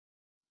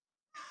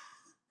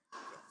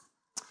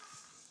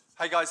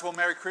Hey guys, well,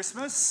 Merry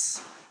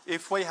Christmas.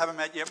 If we haven't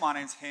met yet, my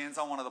name's Hans.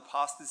 I'm one of the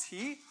pastors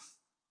here,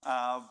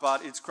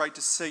 but it's great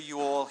to see you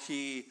all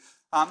here.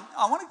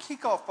 I want to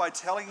kick off by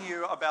telling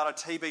you about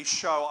a TV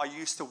show I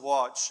used to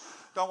watch.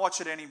 Don't watch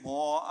it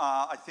anymore.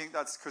 I think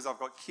that's because I've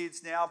got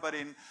kids now, but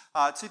in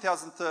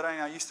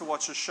 2013 I used to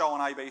watch a show on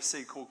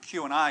ABC called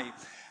Q&A,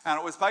 and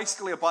it was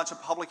basically a bunch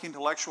of public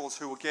intellectuals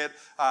who would get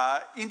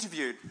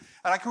interviewed.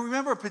 And I can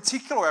remember a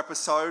particular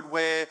episode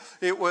where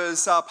it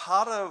was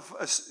part of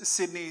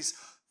Sydney's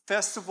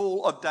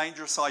Festival of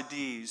Dangerous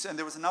Ideas, and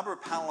there was a number of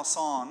panellists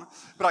on,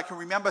 but I can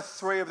remember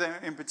three of them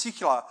in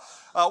particular.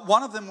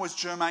 One of them was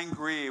Germaine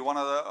Greer, one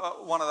of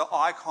the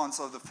icons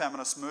of the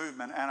feminist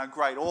movement and a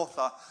great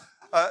author.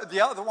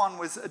 The other one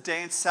was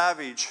Dan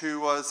Savage,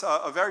 who was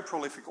a very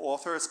prolific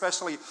author,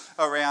 especially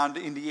around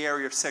in the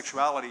area of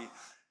sexuality.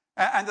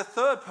 And the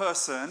third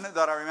person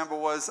that I remember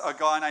was a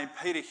guy named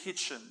Peter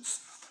Hitchens,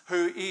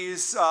 who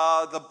is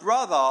the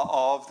brother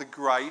of the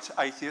great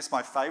atheist,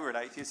 my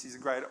favourite atheist, he's a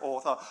great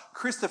author,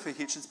 Christopher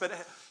Hitchens. But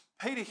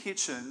Peter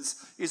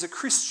Hitchens is a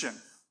Christian.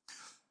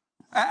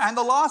 And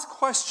the last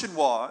question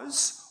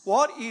was,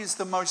 what is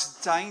the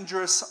most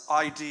dangerous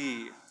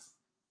idea?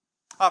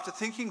 After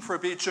thinking for a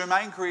bit,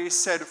 Germaine Greer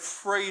said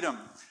freedom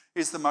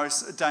is the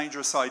most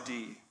dangerous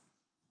idea.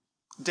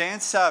 Dan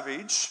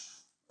Savage,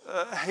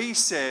 he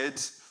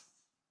said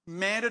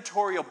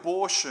mandatory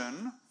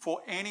abortion for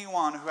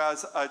anyone who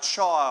has a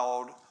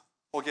child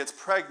or gets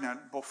pregnant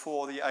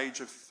before the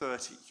age of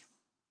 30.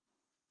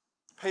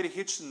 Peter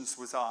Hitchens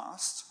was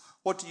asked,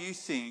 what do you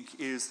think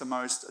is the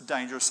most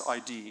dangerous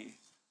idea?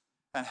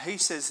 And he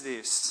says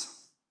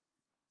this: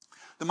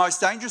 the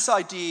most dangerous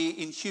idea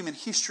in human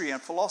history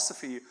and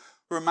philosophy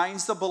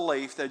remains the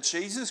belief that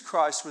Jesus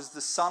Christ was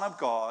the Son of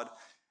God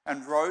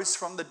and rose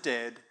from the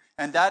dead,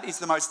 and that is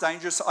the most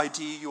dangerous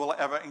idea you will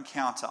ever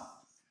encounter.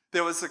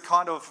 There was a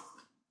kind of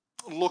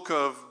look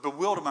of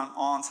bewilderment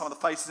on some of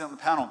the faces on the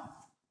panel.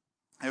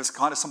 There was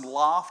kind of some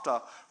laughter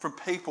from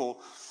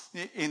people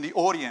in the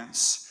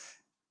audience.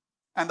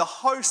 And the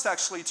host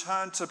actually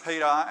turned to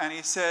Peter and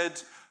he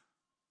said,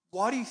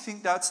 why do you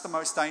think that's the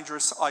most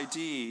dangerous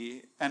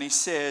idea? And he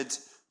said,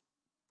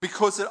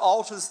 because it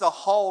alters the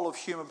whole of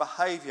human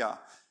behaviour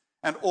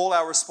and all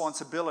our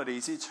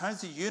responsibilities. It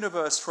turns the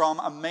universe from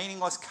a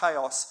meaningless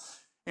chaos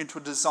into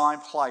a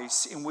designed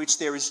place in which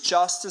there is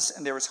justice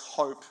and there is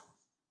hope.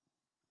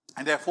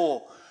 And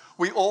therefore,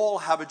 we all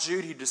have a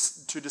duty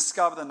to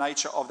discover the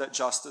nature of that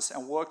justice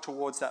and work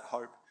towards that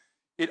hope.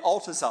 It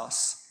alters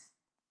us.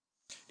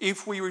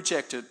 If we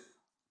reject it,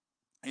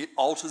 it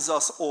alters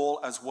us all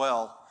as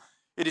well.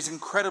 It is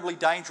incredibly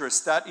dangerous.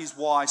 That is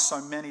why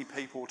so many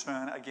people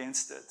turn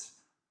against it.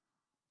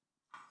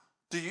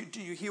 Do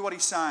you hear what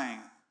he's saying?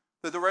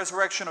 That the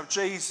resurrection of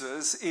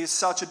Jesus is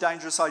such a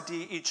dangerous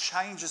idea. It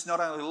changes not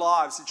only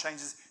lives, it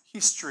changes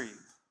history.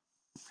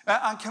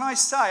 And can I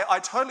say, I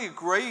totally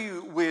agree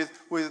with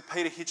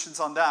Peter Hitchens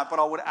on that, but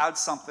I would add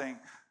something.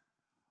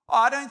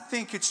 I don't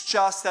think it's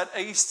just that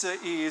Easter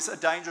is a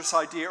dangerous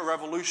idea, a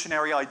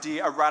revolutionary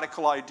idea, a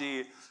radical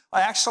idea.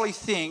 I actually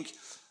think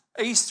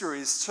Easter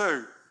is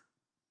too.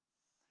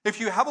 If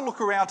you have a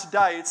look around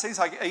today, it seems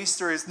like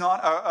Easter is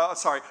not,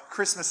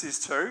 Christmas is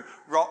too,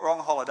 wrong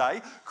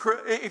holiday.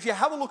 If you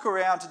have a look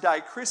around today,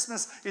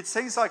 Christmas, it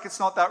seems like it's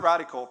not that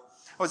radical.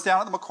 I was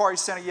down at the Macquarie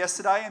Centre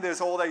yesterday, and there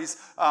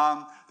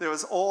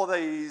was all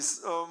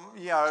these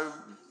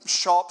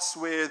shops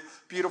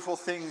with beautiful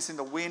things in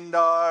the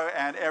window,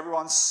 and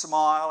everyone's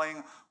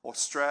smiling or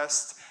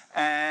stressed,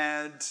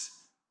 and it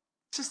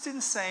just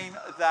didn't seem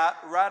that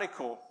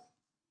radical.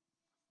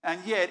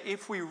 And yet,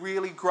 if we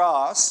really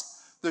grasp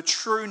the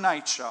true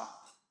nature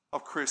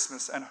of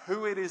Christmas and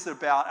who it is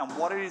about and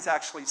what it is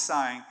actually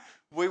saying,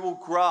 we will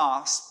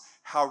grasp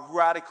how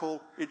radical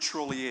it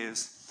truly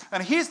is.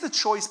 And here's the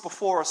choice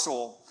before us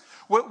all.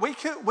 We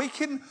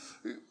can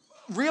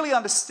really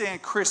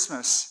understand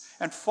Christmas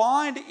and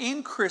find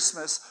in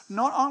Christmas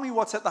not only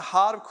what's at the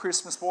heart of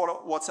Christmas,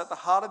 but what's at the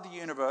heart of the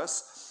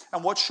universe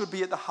and what should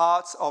be at the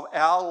hearts of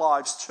our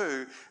lives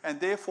too,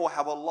 and therefore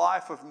have a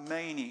life of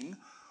meaning.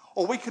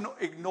 Or we can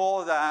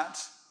ignore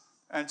that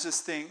and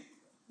just think,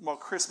 well,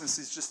 Christmas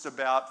is just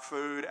about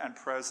food and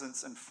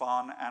presents and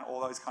fun and all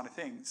those kind of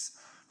things.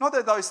 Not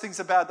that those things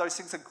are bad, those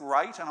things are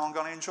great and I'm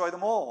going to enjoy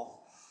them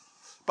all.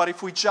 But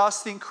if we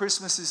just think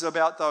Christmas is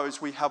about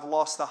those, we have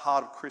lost the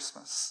heart of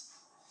Christmas.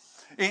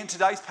 In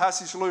today's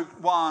passage, Luke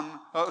 2,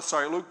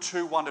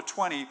 1 to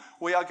 20,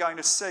 we are going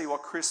to see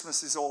what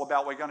Christmas is all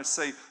about. We're going to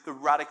see the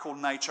radical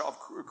nature of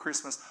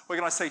Christmas. We're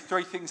going to see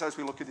three things as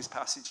we look at this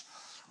passage.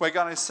 We're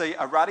going to see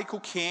a radical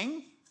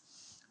king,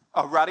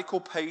 a radical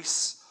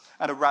peace,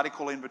 and a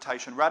radical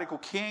invitation. Radical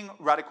king,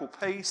 radical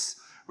peace,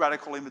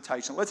 radical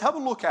invitation. Let's have a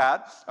look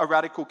at a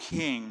radical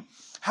king.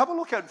 Have a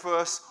look at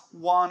verse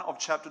 1 of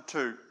chapter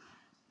 2.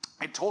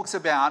 It talks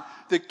about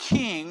the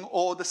king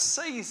or the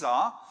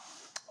Caesar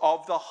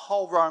of the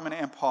whole Roman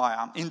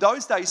Empire. In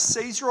those days,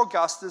 Caesar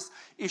Augustus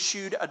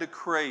issued a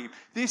decree.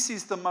 This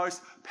is the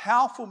most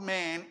powerful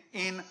man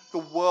in the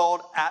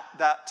world at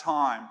that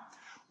time.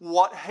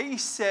 What he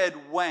said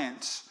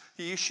went.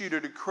 He issued a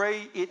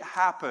decree. It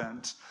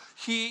happened.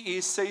 He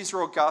is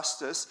Caesar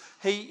Augustus.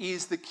 He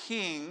is the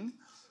king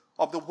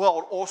of the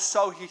world, or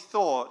so he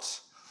thought.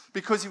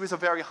 Because he was a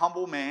very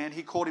humble man,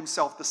 he called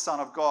himself the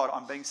Son of God.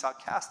 I'm being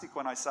sarcastic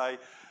when I say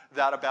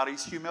that about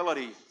his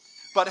humility.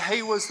 But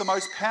he was the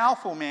most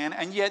powerful man,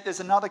 and yet there's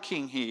another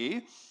king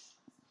here.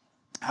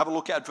 Have a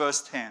look at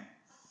verse 10.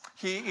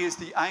 Here is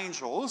the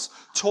angels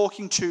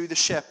talking to the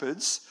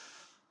shepherds,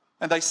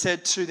 and they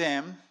said to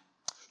them,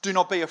 "Do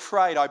not be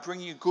afraid. I bring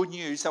you good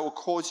news that will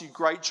cause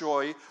great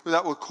joy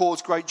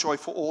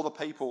for all the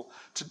people.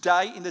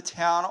 Today in the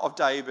town of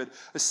David,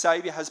 a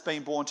Saviour has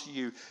been born to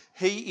you.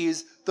 He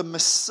is the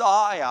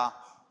Messiah,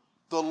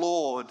 the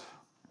Lord."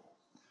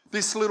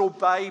 This little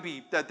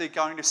baby that they're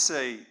going to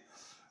see,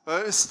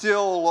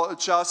 still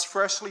just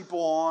freshly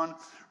born,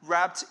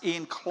 wrapped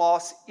in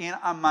cloths in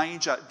a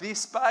manger.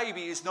 This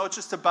baby is not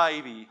just a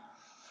baby.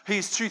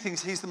 He's two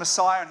things. He's the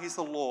Messiah and he's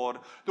the Lord.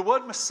 The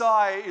word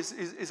Messiah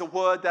is a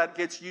word that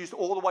gets used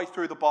all the way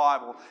through the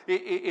Bible.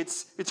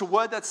 It's a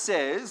word that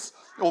says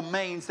or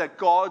means that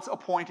God's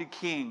appointed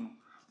king.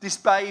 This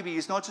baby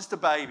is not just a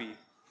baby,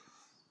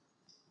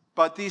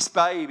 but this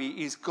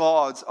baby is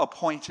God's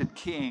appointed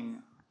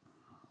king.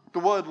 The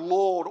word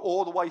Lord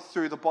all the way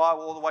through the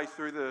Bible, all the way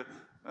through the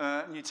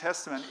New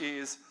Testament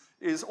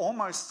is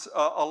almost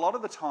a lot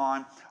of the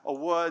time a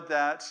word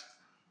that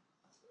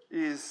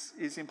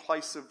is in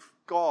place of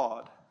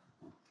God.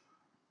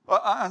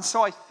 And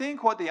so I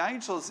think what the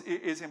angels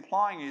is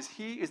implying is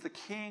he is the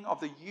king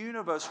of the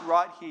universe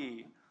right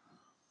here.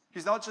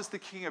 He's not just the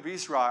king of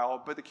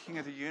Israel, but the king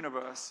of the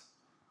universe.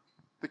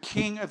 The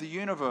king of the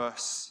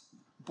universe,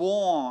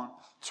 born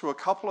to a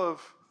couple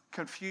of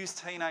confused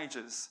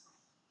teenagers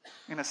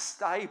in a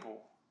stable.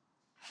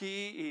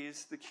 He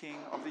is the king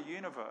of the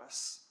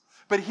universe.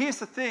 But here's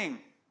the thing.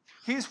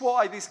 Here's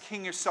why this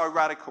king is so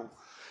radical.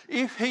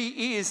 If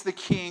he is the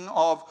king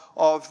of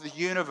the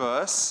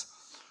universe,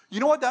 you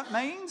know what that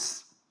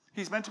means?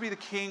 He's meant to be the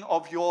king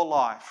of your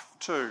life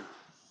too.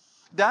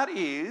 That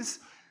is,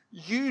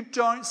 you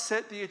don't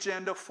set the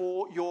agenda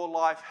for your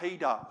life, he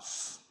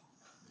does.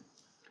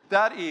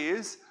 That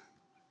is,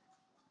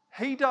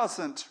 he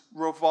doesn't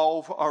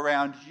revolve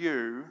around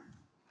you,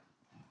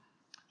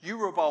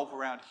 you revolve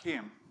around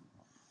him.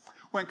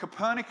 When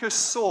Copernicus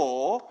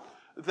saw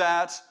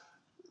that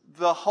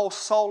the whole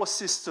solar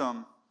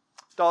system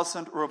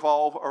doesn't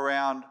revolve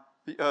around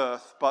the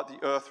earth, but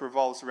the earth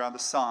revolves around the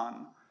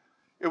sun,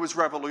 it was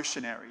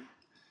revolutionary.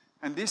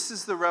 And this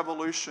is the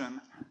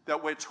revolution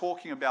that we're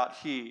talking about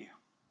here.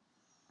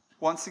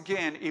 Once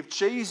again, if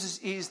Jesus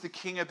is the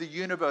king of the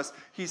universe,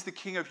 he's the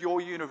king of your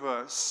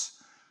universe,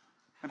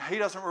 and he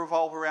doesn't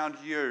revolve around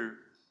you,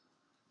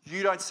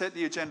 you don't set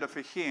the agenda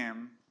for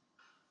him,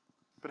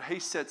 but he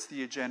sets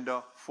the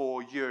agenda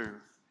for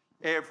you,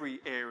 every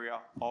area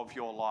of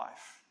your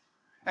life.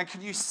 And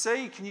can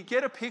you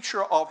get a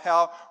picture of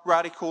how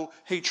radical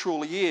he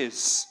truly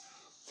is?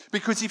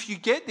 Because if you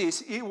get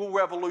this, it will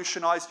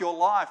revolutionize your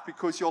life,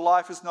 because your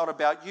life is not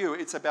about you,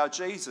 it's about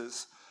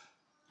Jesus,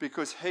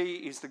 because he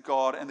is the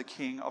God and the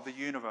King of the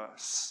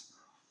universe.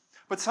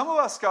 But some of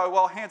us go,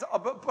 well, Hans,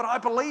 but I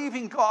believe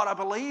in God, I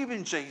believe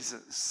in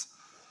Jesus.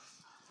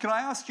 Can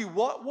I ask you,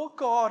 what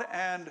God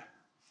and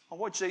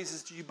what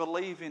Jesus do you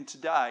believe in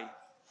today?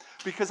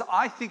 Because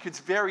I think it's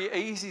very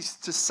easy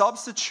to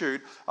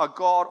substitute a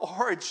God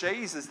or a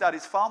Jesus that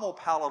is far more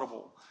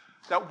palatable,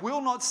 that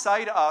will not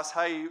say to us,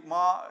 hey,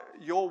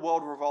 your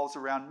world revolves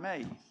around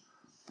me,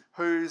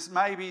 who's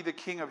maybe the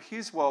king of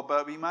his world,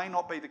 but he may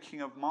not be the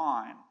king of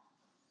mine.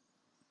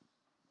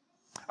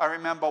 I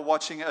remember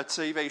watching a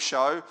TV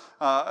show.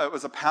 It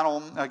was a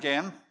panel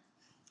again.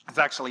 It's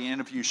actually an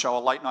interview show, a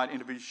late-night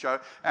interview show.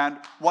 And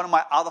one of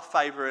my other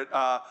favourite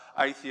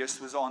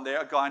atheists was on there,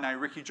 a guy named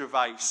Ricky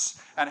Gervais.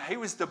 And he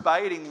was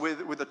debating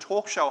with a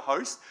talk show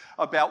host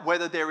about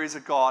whether there is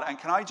a God. And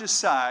can I just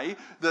say,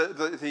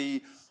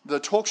 the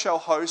talk show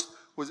host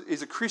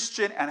is a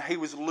Christian, and he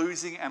was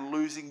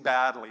losing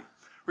badly.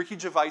 Ricky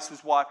Gervais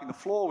was wiping the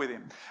floor with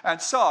him. And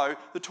so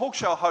the talk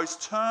show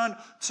host turned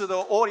to the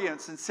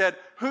audience and said,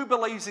 who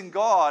believes in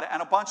God?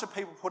 And a bunch of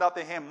people put up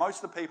their hand.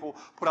 Most of the people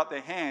put up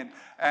their hand.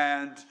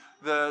 And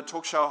the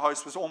talk show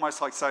host was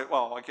almost like saying,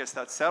 well, I guess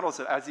that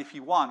settles it, as if he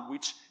won,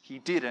 which he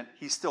didn't.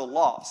 He still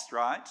lost,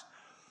 right?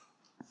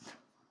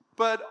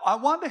 But I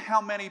wonder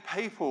how many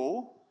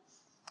people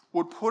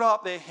would put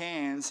up their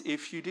hands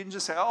if you didn't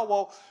just say, oh,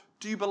 well,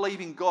 do you believe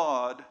in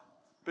God?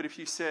 But if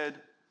you said,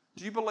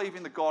 do you believe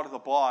in the God of the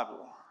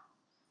Bible?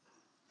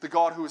 The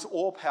God who is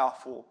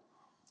all-powerful,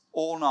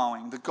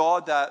 all-knowing, the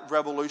God that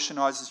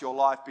revolutionizes your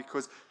life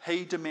because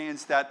he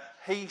demands that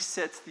he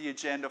sets the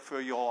agenda for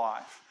your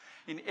life.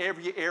 In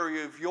every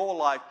area of your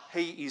life,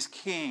 he is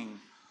king.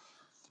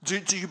 Do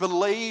you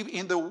believe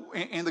in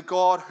the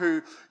God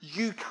who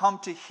you come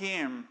to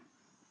him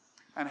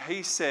and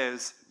he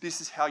says, this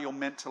is how you're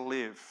meant to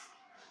live.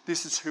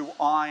 This is who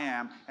I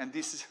am, and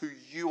this is who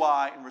you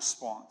are in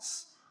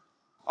response.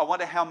 I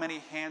wonder how many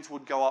hands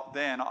would go up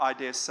then. I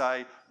dare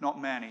say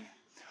not many.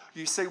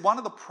 You see, one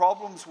of the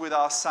problems with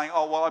us saying,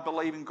 oh, well, I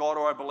believe in God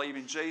or I believe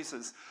in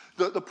Jesus,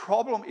 the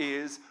problem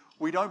is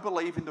we don't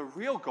believe in the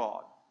real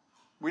God.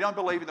 We don't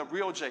believe in the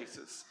real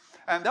Jesus.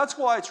 And that's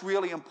why it's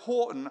really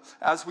important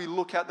as we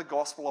look at the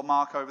Gospel of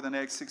Mark over the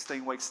next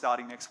 16 weeks,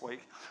 starting next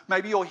week.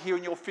 Maybe you're here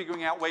and you're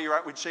figuring out where you're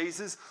at with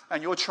Jesus,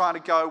 and you're trying to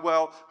go,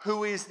 well,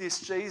 who is this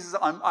Jesus?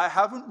 I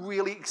haven't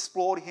really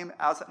explored him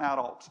as an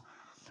adult.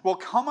 Well,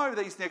 come over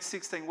these next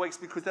 16 weeks,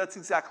 because that's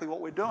exactly what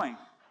we're doing.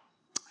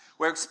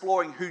 We're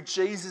exploring who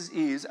Jesus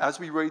is as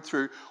we read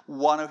through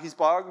one of his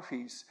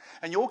biographies.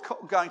 And you're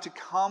going to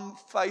come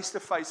face to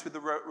face with the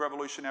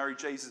revolutionary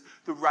Jesus,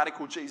 the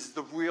radical Jesus,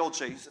 the real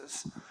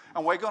Jesus.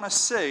 And we're going to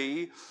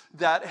see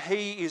that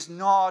he is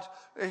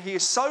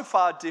so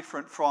far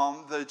different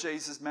from the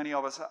Jesus many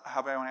of us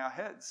have on our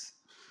heads.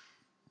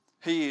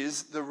 He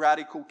is the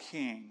radical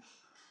king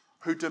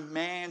who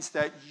demands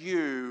that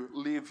you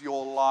live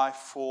your life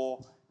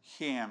for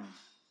him.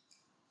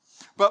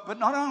 But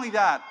not only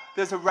that,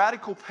 there's a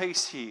radical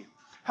peace here.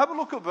 Have a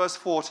look at verse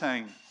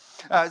 14.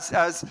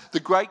 As the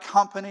great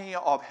company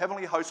of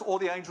heavenly hosts, all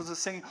the angels are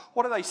singing.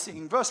 What are they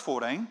singing? Verse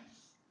 14.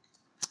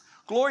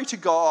 Glory to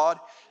God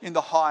in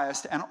the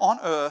highest, and on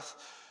earth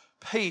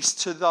peace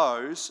to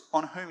those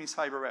on whom his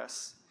favour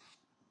rests.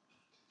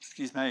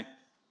 Excuse me.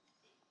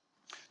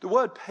 The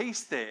word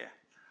peace there,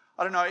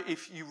 I don't know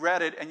if you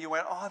read it and you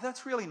went, oh,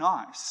 that's really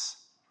nice.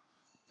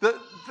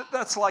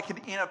 That's like an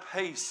inner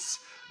peace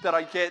that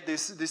I get,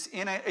 this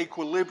inner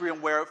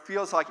equilibrium where it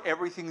feels like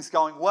everything's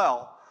going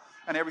well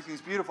and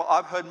everything's beautiful.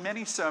 I've heard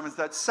many sermons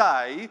that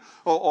say,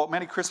 or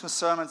many Christmas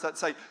sermons that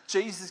say,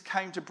 Jesus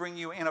came to bring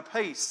you inner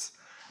peace.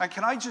 And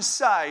can I just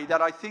say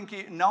that I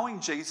think knowing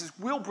Jesus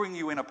will bring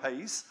you inner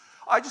peace.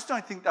 I just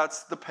don't think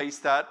that's the peace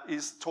that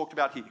is talked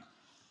about here.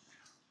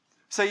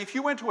 So if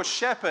you went to a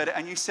shepherd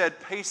and you said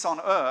peace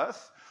on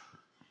earth,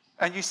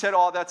 and you said,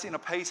 oh, that's inner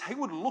peace, he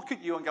would look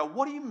at you and go,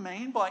 what do you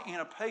mean by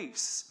inner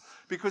peace?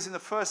 Because in the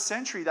first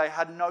century, they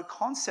had no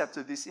concept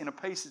of this inner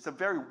peace. It's a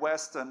very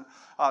Western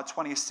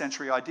 20th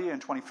century idea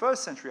and 21st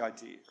century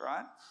idea,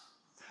 right?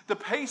 The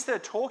peace they're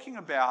talking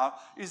about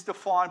is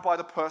defined by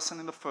the person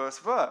in the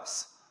first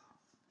verse,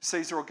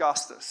 Caesar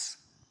Augustus,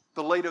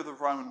 the leader of the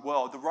Roman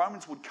world. The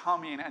Romans would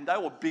come in and they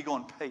were big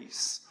on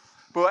peace.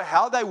 But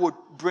how they would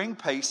bring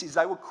peace is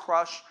they would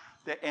crush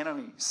their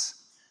enemies.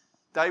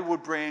 They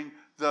would bring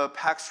the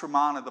Pax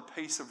Romana, the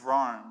peace of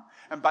Rome.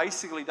 And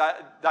basically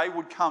they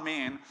would come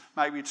in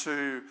maybe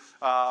to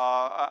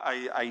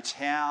a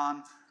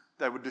town,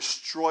 they would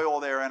destroy all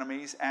their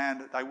enemies,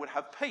 and they would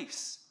have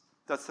peace.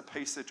 That's the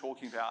peace they're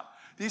talking about.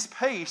 This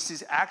peace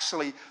is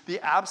actually the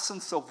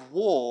absence of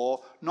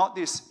war, not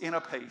this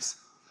inner peace.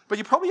 But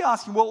you're probably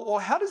asking, well,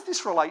 how does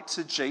this relate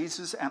to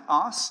Jesus and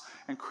us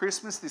and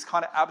Christmas, this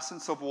kind of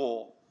absence of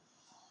war?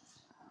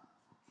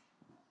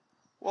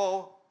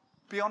 Well,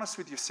 be honest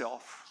with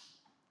yourself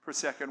for a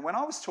second. When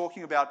I was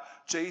talking about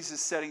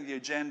Jesus setting the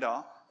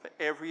agenda for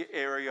every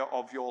area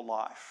of your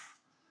life,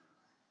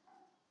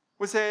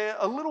 was there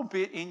a little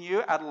bit in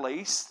you at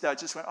least that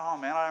just went, oh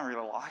man, I don't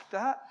really like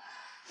that?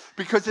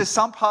 Because there's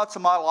some parts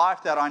of my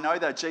life that I know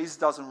that Jesus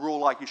doesn't rule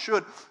like he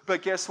should,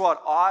 but guess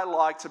what? I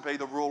like to be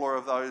the ruler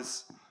of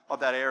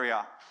that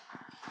area.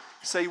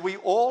 See, we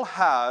all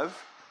have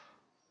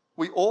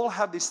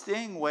this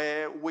thing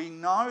where we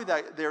know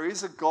that there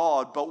is a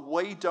God, but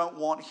we don't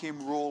want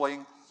him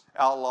ruling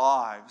our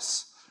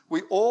lives.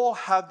 We all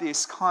have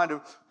this kind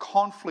of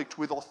conflict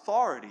with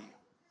authority.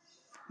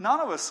 None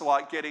of us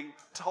like getting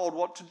told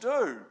what to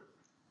do.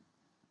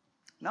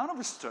 None of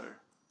us do.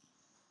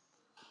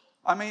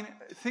 I mean,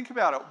 think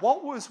about it.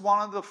 What was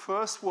one of the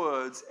first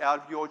words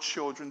out of your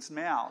children's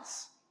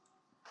mouths?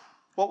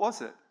 What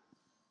was it?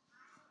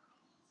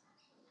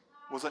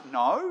 Was it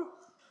no?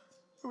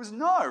 It was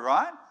no,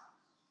 right?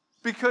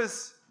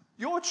 Because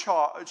your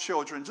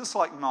children, just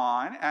like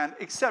mine, and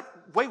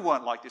except we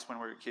weren't like this when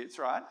we were kids,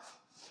 right?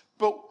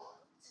 But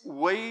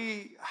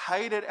we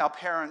hated our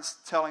parents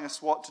telling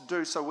us what to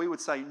do, so we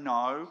would say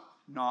no,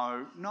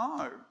 no,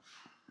 no.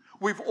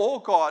 We've all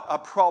got a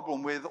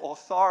problem with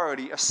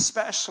authority,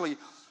 especially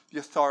the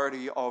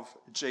authority of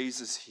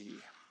Jesus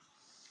here.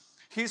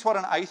 Here's what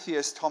an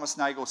atheist, Thomas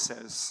Nagel,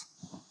 says.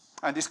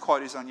 And this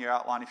quote is on your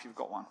outline if you've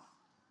got one.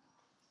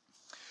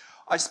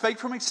 I speak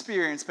from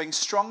experience, being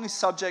strongly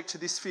subject to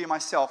this fear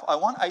myself. I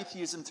want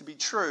atheism to be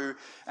true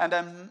and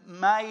am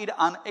made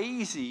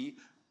uneasy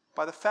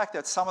by the fact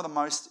that some of the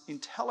most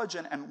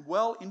intelligent and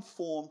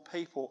well-informed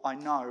people I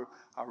know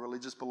are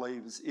religious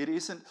believers. It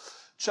isn't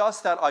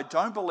just that I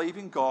don't believe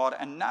in God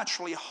and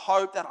naturally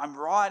hope that I'm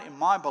right in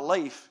my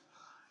belief.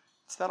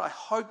 It's that I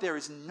hope there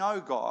is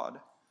no God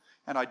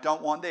and I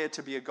don't want there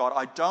to be a God.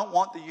 I don't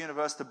want the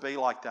universe to be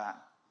like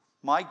that.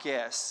 My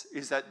guess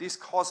is that this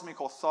cosmic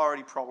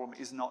authority problem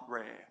is not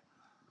rare.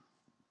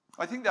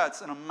 I think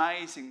that's an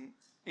amazing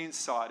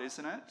insight,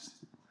 isn't it?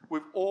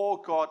 We've all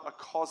got a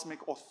cosmic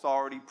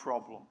authority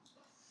problem.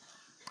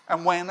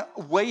 And when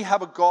we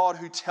have a God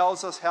who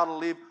tells us how to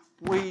live,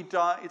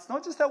 it's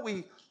not just that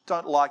we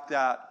don't like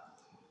that.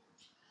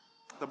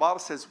 The Bible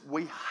says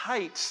we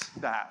hate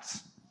that.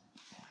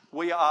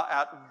 We are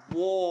at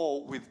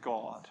war with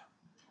God.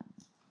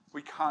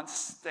 We can't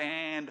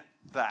stand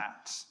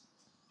that.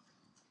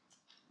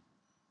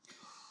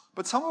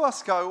 But some of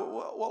us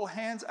go, well,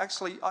 Hans,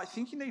 actually, I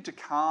think you need to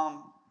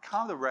calm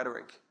the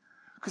rhetoric.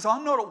 Because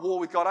I'm not at war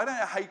with God. I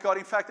don't hate God.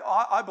 In fact,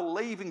 I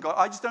believe in God.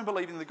 I just don't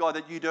believe in the God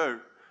that you do.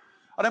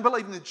 I don't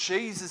believe in the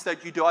Jesus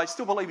that you do. I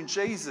still believe in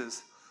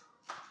Jesus.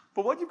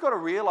 But what you've got to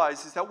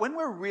realize is that when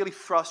we're really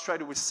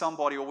frustrated with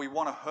somebody or we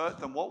want to hurt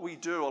them, what we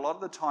do a lot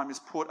of the time is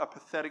put a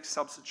pathetic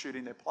substitute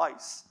in their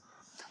place.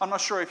 I'm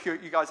not sure if you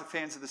guys are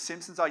fans of The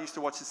Simpsons. I used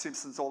to watch The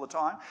Simpsons all the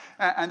time.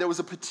 And there was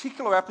a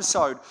particular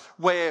episode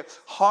where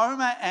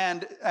Homer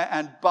and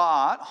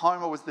Bart,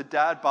 Homer was the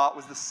dad, Bart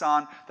was the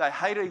son, they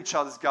hated each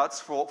other's guts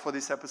for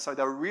this episode.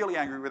 They were really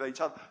angry with each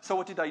other. So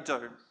what did they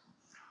do?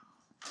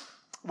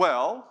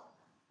 Well,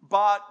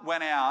 Bart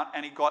went out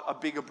and he got a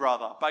bigger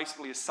brother,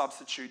 basically a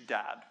substitute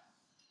dad.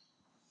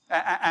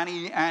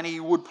 And he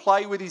would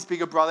play with his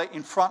bigger brother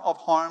in front of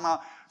Homer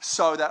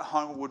so that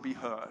Homer would be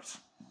hurt.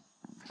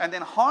 And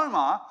then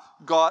Homer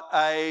got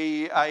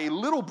a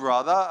little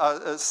brother,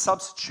 a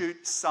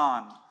substitute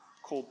son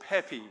called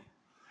Peppy.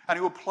 And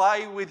he would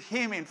play with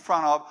him in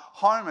front of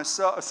Homer,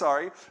 so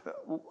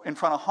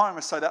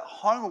that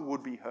Homer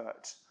would be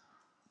hurt.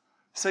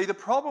 See, the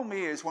problem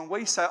is when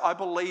we say, I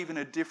believe in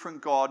a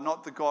different God,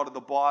 not the God of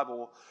the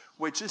Bible,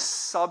 we're just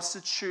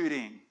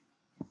substituting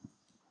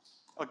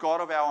a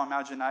God of our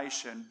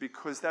imagination,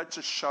 because that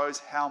just shows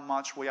how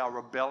much we are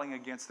rebelling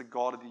against the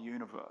God of the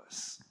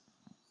universe.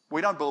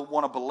 We don't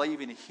want to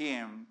believe in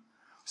him,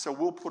 so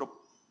we'll put a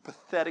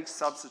pathetic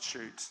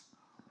substitute.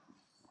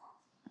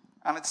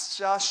 And it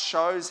just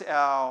shows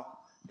our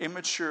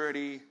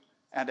immaturity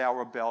and our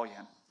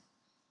rebellion.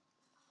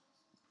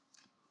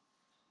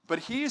 But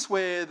here's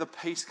where the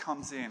peace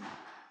comes in.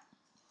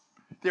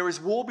 There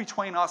is war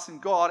between us and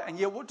God, and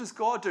yet what does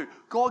God do?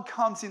 God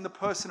comes in the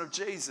person of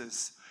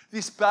Jesus.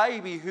 This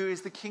baby who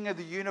is the King of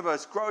the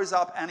universe grows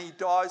up and he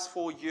dies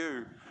for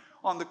you.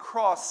 On the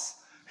cross,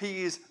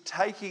 he is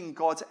taking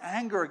God's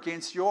anger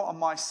against your and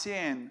my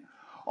sin.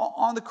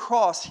 On the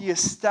cross, he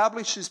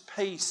establishes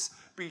peace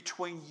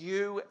between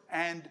you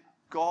and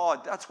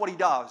God. That's what he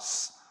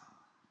does.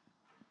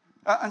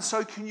 And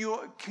so can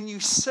you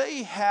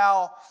see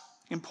how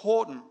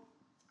important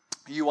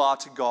you are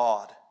to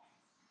God?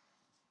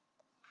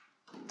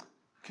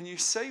 Can you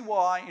see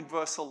why in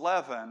verse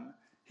 11,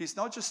 he's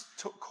not just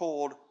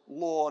called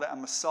Lord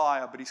and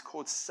Messiah, but he's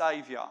called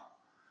Saviour?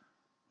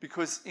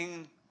 Because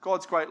in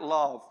God's great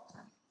love,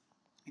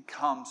 he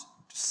comes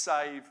to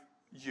save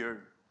you.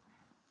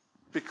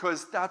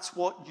 Because that's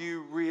what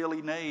you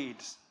really need.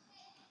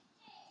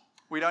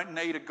 We don't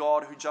need a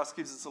God who just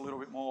gives us a little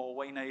bit more.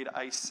 We need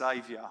a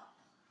Saviour.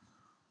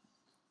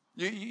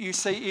 You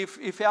see,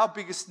 if our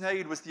biggest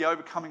need was the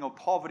overcoming of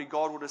poverty,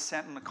 God would have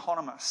sent an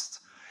economist.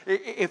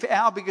 If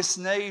our biggest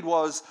need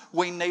was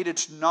we needed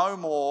to know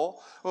more,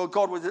 well,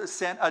 God would have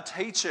sent a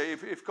teacher.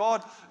 If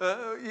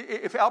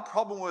our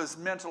problem was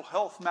mental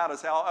health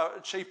matters, our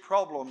chief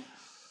problem,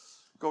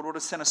 God would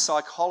have sent a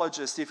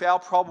psychologist. If our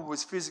problem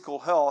was physical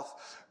health,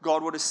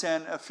 God would have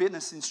sent a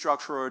fitness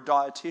instructor or a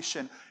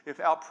dietitian. If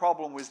our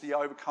problem was the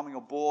overcoming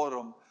of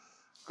boredom,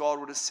 God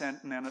would have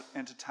sent an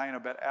entertainer.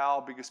 But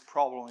our biggest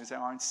problem is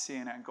our own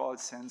sin, and God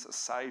sends a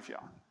Saviour,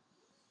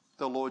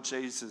 the Lord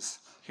Jesus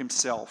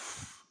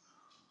himself.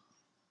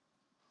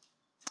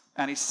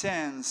 And he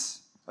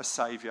sends a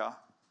Saviour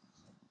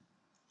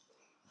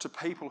to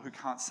people who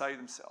can't save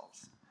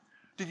themselves.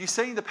 Did you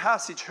see in the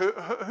passage,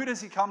 who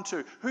does he come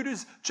to? Who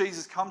does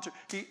Jesus come to?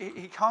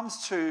 He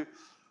comes to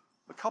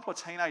a couple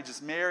of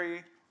teenagers,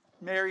 Mary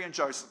and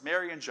Joseph,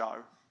 Mary and Joe,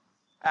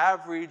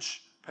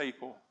 average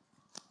people.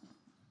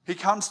 He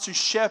comes to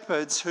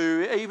shepherds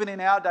who, even in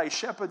our day,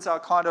 shepherds are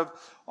kind of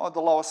on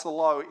the lowest of the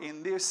low.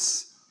 In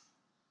this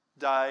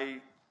day,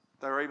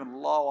 they're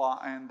even lower,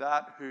 and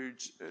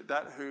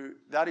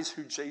that is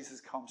who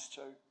Jesus comes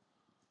to.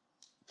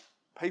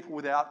 People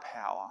without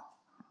power,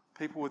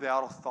 people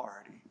without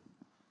authority.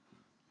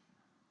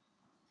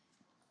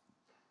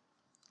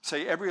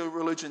 See, every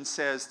religion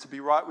says to be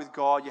right with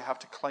God, you have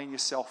to clean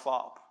yourself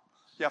up.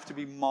 You have to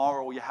be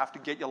moral. You have to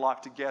get your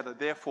life together.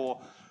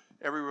 Therefore,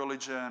 every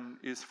religion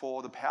is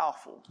for the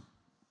powerful,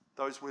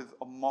 those with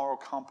a moral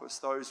compass,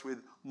 those with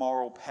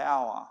moral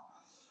power.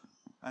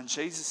 And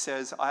Jesus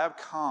says, I have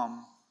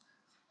come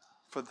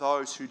for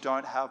those who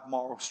don't have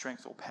moral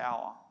strength or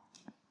power.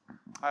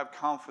 I have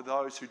come for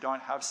those who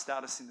don't have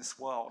status in this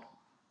world.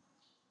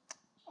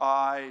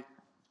 I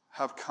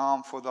have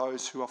come for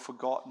those who are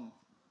forgotten,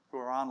 who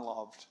are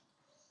unloved.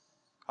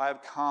 I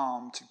have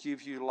come to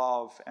give you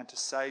love and to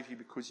save you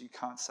because you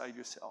can't save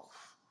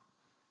yourself.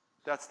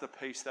 That's the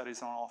peace that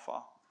is on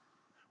offer,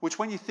 which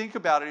when you think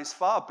about it is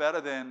far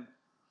better than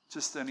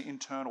just an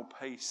internal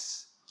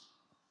peace,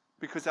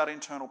 because that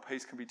internal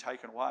peace can be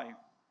taken away.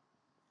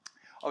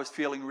 I was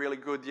feeling really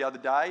good the other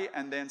day,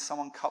 and then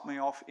someone cut me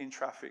off in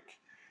traffic,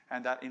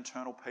 and that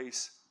internal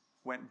peace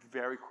went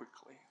very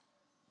quickly.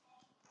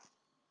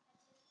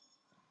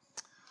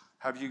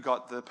 Have you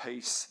got the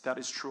peace that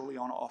is truly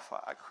on offer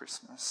at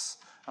Christmas?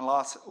 And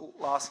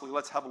lastly,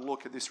 let's have a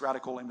look at this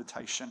radical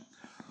invitation.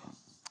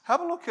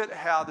 Have a look at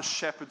how the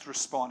shepherds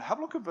respond. Have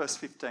a look at verse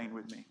 15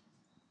 with me.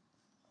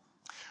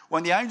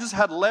 When the angels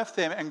had left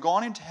them and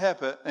gone into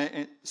heaven,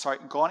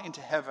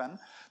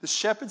 the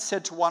shepherds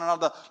said to one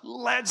another,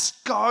 "Let's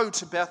go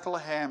to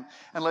Bethlehem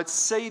and let's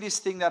see this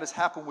thing that has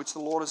happened, which the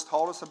Lord has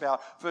told us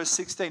about." Verse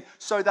 16.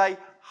 So they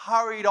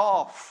hurried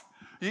off.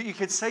 You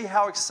can see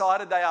how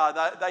excited they are.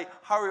 They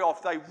hurry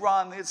off. They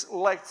run. It's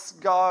let's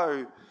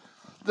go.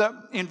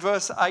 In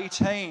verse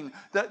 18,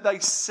 that they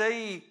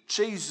see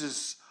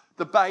Jesus,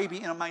 the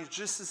baby, in a manger,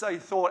 just as they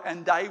thought,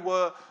 and they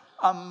were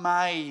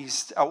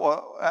amazed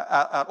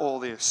at all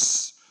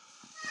this.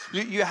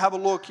 You have a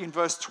look in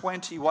verse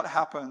 20, what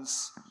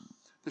happens.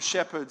 The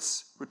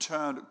shepherds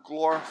returned,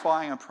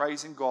 glorifying and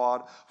praising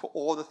God for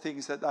all the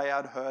things that they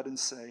had heard and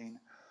seen,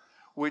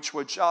 which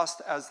were just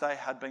as they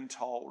had been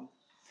told.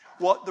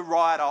 What the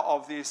writer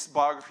of this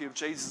biography of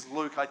Jesus,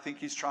 Luke, I think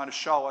he's trying to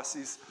show us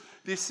is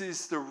this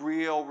is the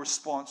real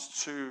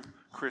response to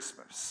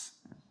Christmas.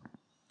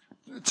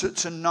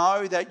 To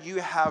know that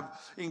you have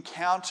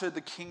encountered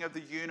the King of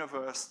the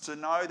universe, to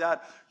know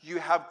that you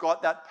have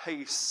got that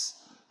peace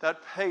that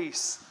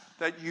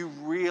you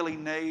really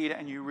need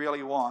and you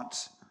really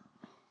want.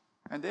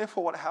 And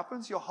therefore what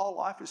happens? Your whole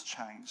life is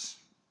changed.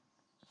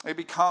 It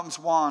becomes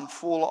one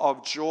full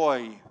of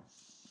joy.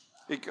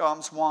 It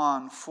becomes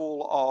one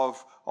full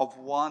of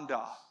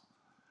wonder.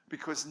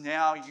 Because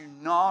now you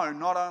know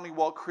not only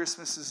what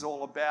Christmas is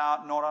all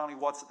about, not only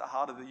what's at the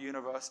heart of the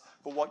universe,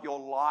 but what your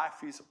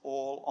life is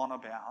all on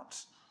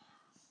about.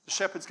 The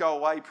shepherds go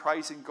away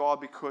praising God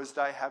because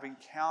they have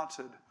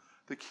encountered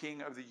the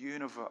King of the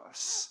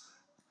universe.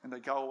 And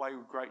they go away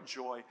with great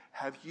joy.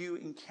 Have you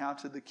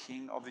encountered the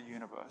King of the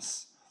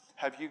universe?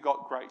 Have you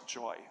got great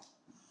joy?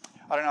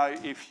 I don't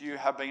know if you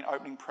have been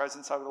opening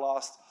presents over the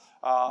last,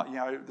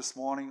 this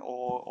morning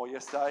or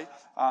yesterday.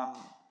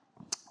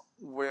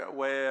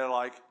 We're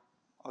like,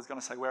 I was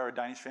going to say we're a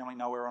Danish family.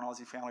 No, we're an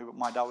Aussie family, but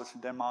my dad was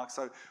from Denmark.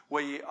 So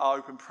we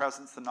open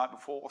presents the night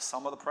before, or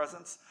some of the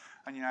presents.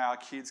 And, our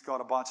kids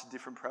got a bunch of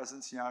different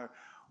presents.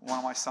 One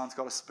of my sons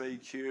got a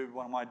speed cube.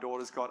 One of my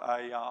daughters got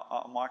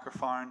a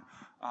microphone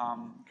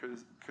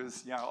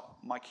because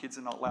my kids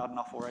are not loud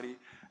enough already.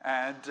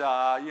 And,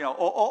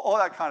 all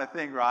that kind of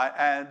thing, right?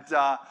 And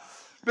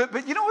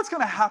but you know what's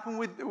going to happen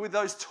with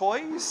those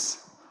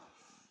toys?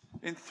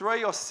 In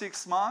 3 or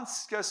 6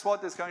 months, guess what?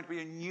 There's going to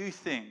be a new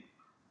thing.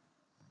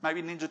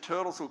 Maybe Ninja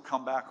Turtles will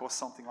come back or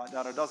something like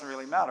that. It doesn't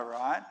really matter,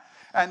 right?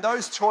 And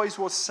those toys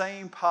will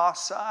seem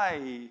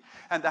passé,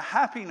 and the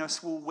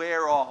happiness will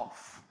wear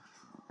off.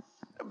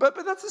 But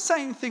that's the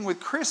same thing with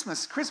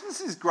Christmas. Christmas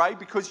is great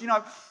because,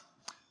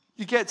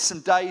 you get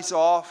some days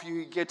off,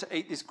 you get to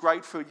eat this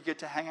great food, you get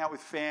to hang out with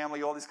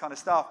family, all this kind of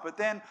stuff. But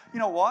then, you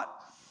know what?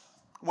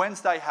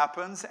 Wednesday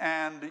happens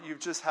and you've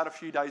just had a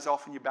few days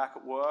off and you're back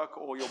at work,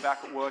 or you're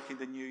back at work in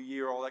the new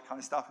year, all that kind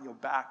of stuff, and you're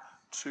back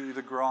to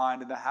the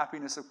grind, and the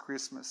happiness of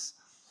Christmas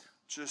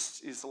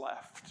just is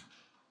left.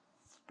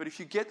 But if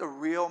you get the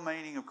real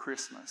meaning of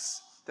Christmas,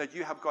 that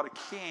you have got a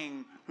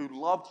King who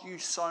loved you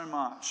so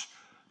much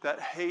that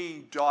he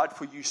died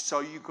for you so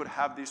you could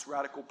have this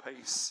radical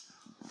peace,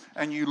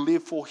 and you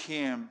live for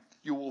him,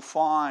 you will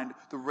find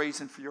the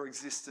reason for your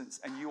existence,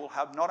 and you will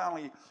have not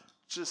only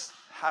just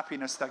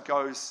happiness that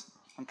goes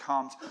and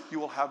comes, you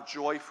will have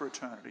joy for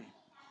eternity.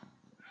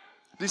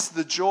 This is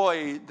the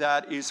joy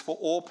that is for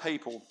all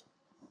people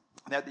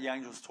that the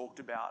angels talked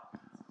about.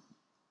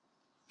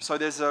 So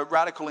there's a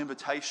radical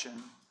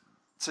invitation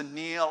to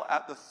kneel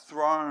at the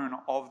throne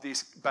of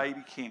this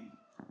baby King,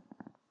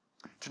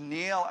 to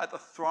kneel at the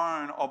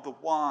throne of the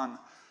one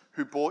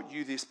who brought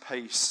you this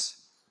peace,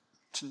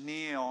 to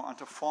kneel and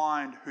to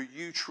find who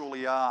you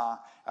truly are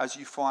as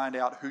you find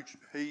out who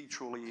he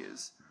truly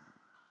is,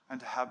 and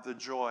to have the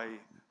joy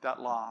that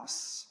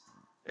lasts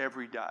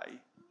every day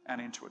and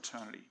into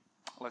eternity.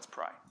 Let's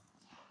pray.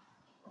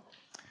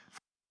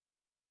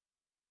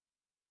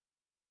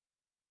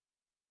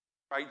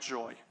 Great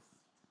joy.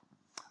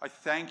 I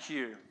thank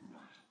you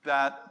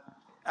that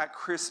at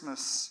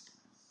Christmas,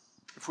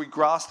 if we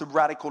grasp the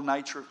radical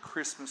nature of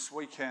Christmas,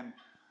 we can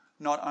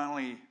not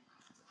only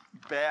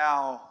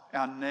bow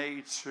our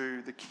knee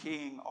to the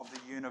King of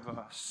the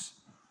universe,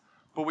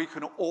 but we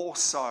can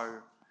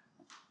also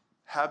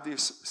have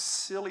this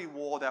silly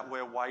war that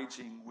we're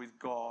waging with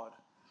God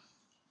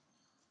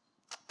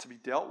to be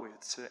dealt with,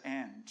 to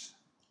end.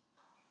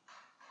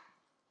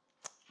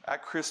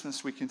 At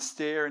Christmas, we can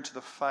stare into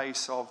the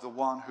face of the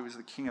one who is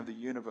the King of the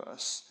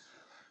universe.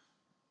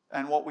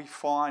 And what we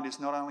find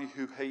is not only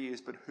who he is,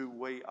 but who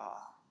we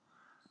are.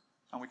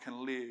 And we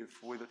can live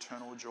with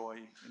eternal joy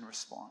in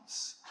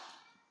response.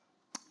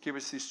 Give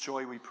us this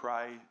joy, we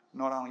pray,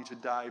 not only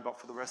today, but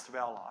for the rest of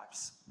our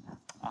lives.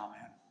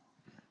 Amen.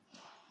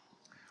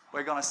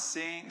 We're going to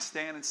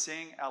stand and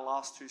sing our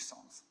last 2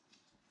 songs.